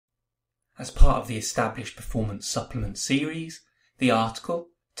As part of the Established Performance Supplement series, the article,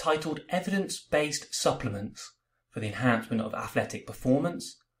 titled Evidence-Based Supplements for the Enhancement of Athletic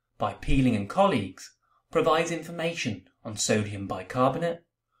Performance by Peeling and colleagues, provides information on sodium bicarbonate,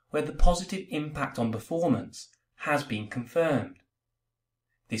 where the positive impact on performance has been confirmed.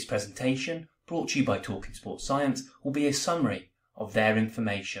 This presentation, brought to you by Talking Sports Science, will be a summary of their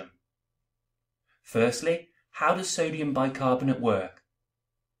information. Firstly, how does sodium bicarbonate work?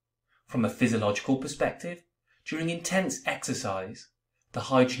 From a physiological perspective, during intense exercise, the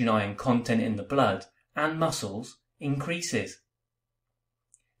hydrogen ion content in the blood and muscles increases.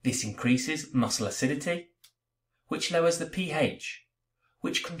 This increases muscle acidity, which lowers the pH,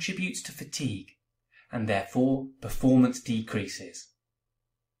 which contributes to fatigue, and therefore performance decreases.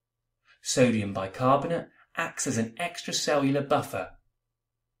 Sodium bicarbonate acts as an extracellular buffer.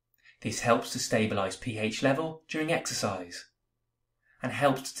 This helps to stabilize pH level during exercise and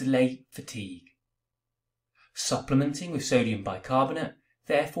helps to delay fatigue. Supplementing with sodium bicarbonate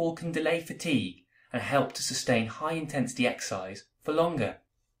therefore can delay fatigue and help to sustain high-intensity exercise for longer.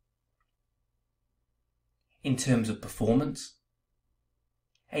 In terms of performance,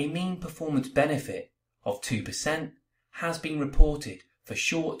 a mean performance benefit of 2% has been reported for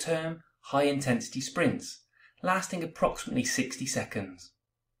short-term, high-intensity sprints lasting approximately 60 seconds.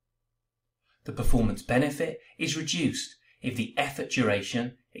 The performance benefit is reduced if the effort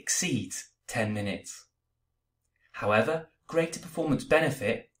duration exceeds 10 minutes. However, greater performance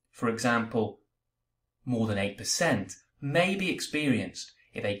benefit, for example, more than 8%, may be experienced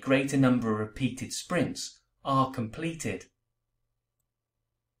if a greater number of repeated sprints are completed.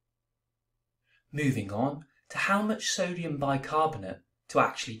 Moving on to how much sodium bicarbonate to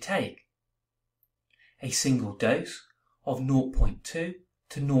actually take. A single dose of 0.2 to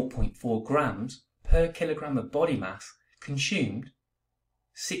 0.4 grams per kilogram of body mass consumed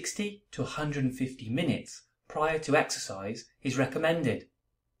 60 to 150 minutes prior to exercise is recommended.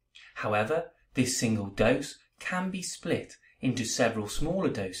 However, this single dose can be split into several smaller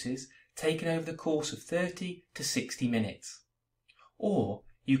doses taken over the course of 30 to 60 minutes. Or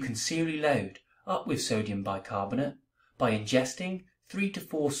you can serially load up with sodium bicarbonate by ingesting 3 to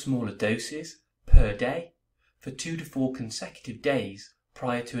 4 smaller doses per day for 2 to 4 consecutive days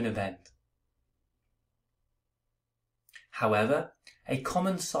prior to an event. However, a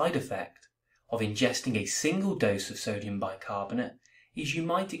common side effect of ingesting a single dose of sodium bicarbonate is you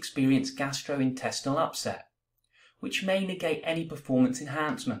might experience gastrointestinal upset, which may negate any performance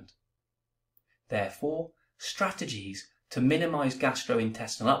enhancement. Therefore, strategies to minimize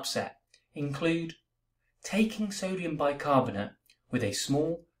gastrointestinal upset include taking sodium bicarbonate with a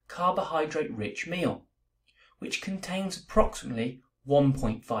small carbohydrate-rich meal, which contains approximately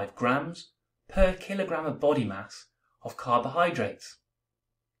 1.5 grams per kilogram of body mass of carbohydrates.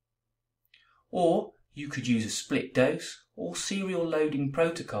 Or you could use a split dose or serial loading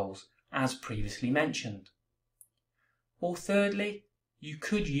protocols as previously mentioned. Or thirdly, you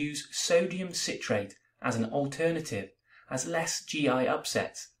could use sodium citrate as an alternative, as less GI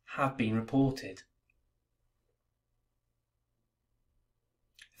upsets have been reported.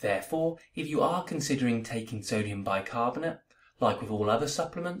 Therefore, if you are considering taking sodium bicarbonate, like with all other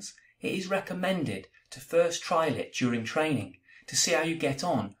supplements, it is recommended to first trial it during training to see how you get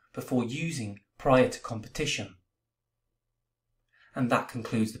on before using prior to competition. And that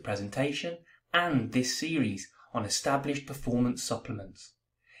concludes the presentation and this series on established performance supplements.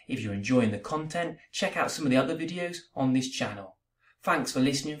 If you're enjoying the content, check out some of the other videos on this channel. Thanks for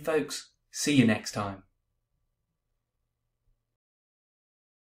listening, folks. See you next time.